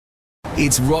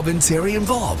It's Robin, Terry and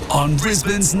Bob on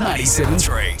Brisbane's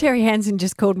 97.3. Terry Hansen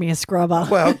just called me a scrubber.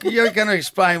 Well, you're going to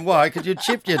explain why, because you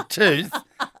chipped your tooth,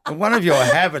 and one of your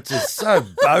habits is so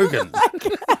bogan.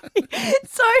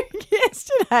 So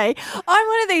yesterday, I'm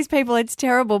one of these people, it's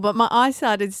terrible, but my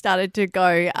eyesight had started to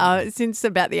go since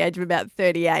about the age of about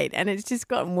 38, and it's just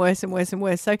gotten worse and worse and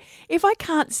worse. So if I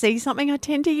can't see something, I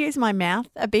tend to use my mouth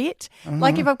a bit.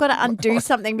 Like if I've got to undo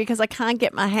something because I can't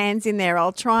get my hands in there,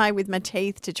 I'll try with my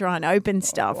teeth to try and open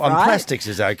stuff, On right? plastics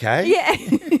is okay. Yeah.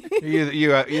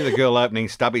 You're the girl opening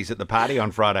stubbies at the party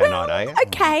on Friday night, are you?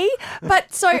 Okay,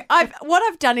 but so what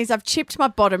I've done is I've chipped my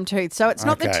bottom tooth, so it's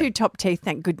not the Okay. two top teeth,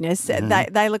 thank goodness.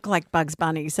 They look like Bugs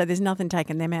Bunny, so there's nothing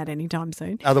taking them out anytime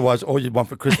soon. Otherwise, all you want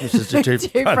for Christmas is the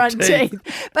two front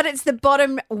teeth. But it's the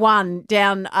bottom one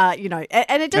down, and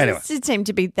it doesn't Anyway. seem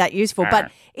to be that useful, but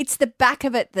it's the back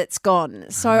of it that's gone.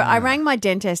 So I rang my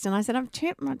dentist and I said, I've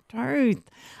chipped my tooth.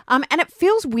 And it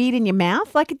feels weird in your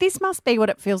mouth. Like this must be what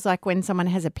it feels like when someone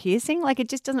has a piercing. Like it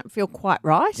just doesn't feel quite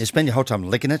right. You spend your whole time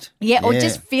licking it? Yeah, or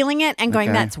just feeling it and going,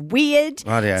 Okay. that's weird.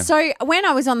 Rightio. So when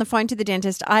I was on the phone to the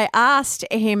dentist, I asked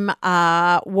him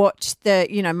what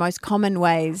the most common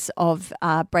ways of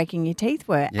breaking your teeth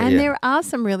were. And there are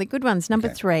some really good ones. Number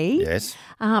 3, Yes.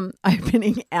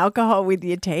 opening alcohol with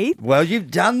your teeth, Well,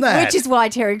 you've done that. which is why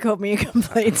Terry called me a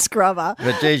complete scrubber.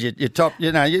 But geez, you're top.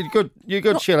 You're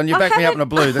good, Sheila, and you back me up in a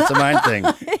blue. That's the main thing.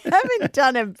 I haven't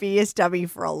done a beer stubby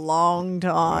for a long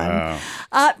time.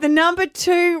 The number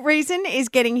 2 reason is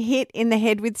getting hit in the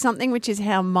head with something, which is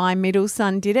how my middle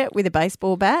son did it with a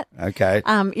baseball bat. Okay.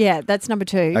 Yeah, that's number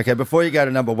 2. Okay, before you go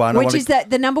to number 1, Which is that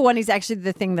the number 1 is actually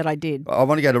the thing that I did. I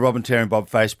want to go to Robin, Terry and Bob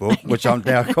Facebook, which I'm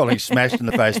now calling Smashed in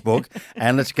the Facebook,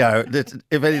 and let's go.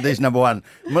 If any of these number 1.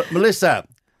 Melissa,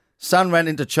 son ran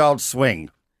into child swing.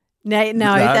 No,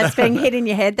 that's being hit in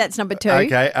your head. That's number 2.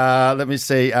 Okay, let me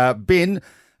see. Bin,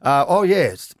 oh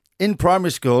yes, in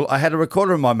primary school, I had a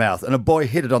recorder in my mouth and a boy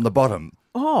hit it on the bottom.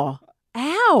 Oh,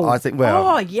 ow. I think, well-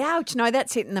 Oh, youch. No,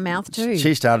 that's hit in the mouth too.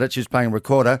 She started it. She was playing a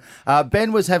recorder.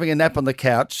 Ben was having a nap on the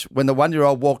couch when the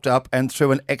 1-year-old walked up and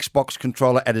threw an Xbox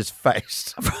controller at his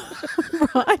face.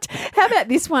 Right. How about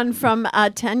this one from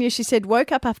Tanya? She said,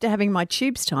 woke up after having my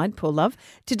tubes tied, poor love,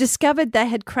 to discover they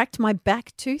had cracked my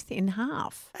back tooth in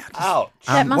half. Ouch.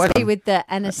 That must wait be on. with the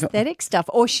anaesthetic stuff.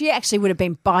 Or she actually would have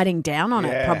been biting down on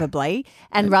it probably.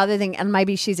 And and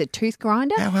maybe she's a tooth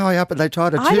grinder. How high up? And they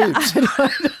tied her I tubes.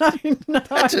 don't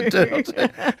know.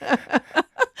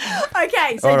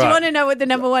 Okay, so All do you right. want to know what the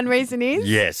number 1 reason is?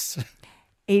 Yes.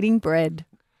 Eating bread.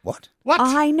 What?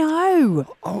 I know.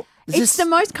 Oh, It's the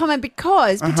most common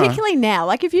because particularly now,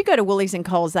 like if you go to Woolies and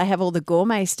Coles, they have all the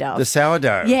gourmet stuff. the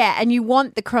sourdough. Yeah, and you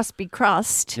want the crispy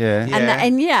crust. Yeah.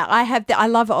 I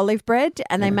love olive bread,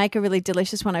 and they make a really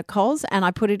delicious one at Coles, and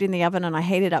I put it in the oven and I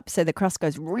heat it up so the crust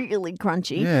goes really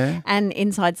crunchy, and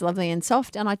inside's lovely and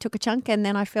soft. And I took a chunk, and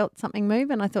then I felt something move,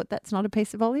 and I thought that's not a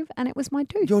piece of olive, and it was my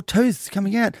tooth. Your tooth's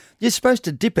coming out. You're supposed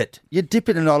to dip it. You dip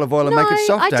it in olive oil and make it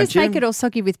soft, I don't just you? make it all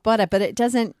soggy with butter, but it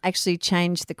doesn't actually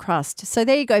change the crust. So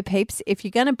there you go, peeps. If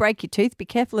you're going to break your tooth, be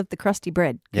careful of the crusty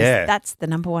bread. 'Cause Yeah. that's the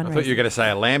number 1 I reason. thought you were going to say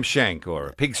a lamb shank or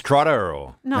a pig's trotter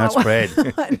or... No, That's bread.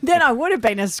 then I would have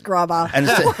been a scrubber. And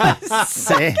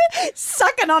it's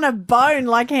Sucking on a bone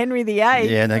like Henry VIII.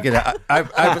 yeah, no, get it.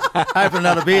 Open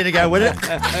another beer to go with it. Go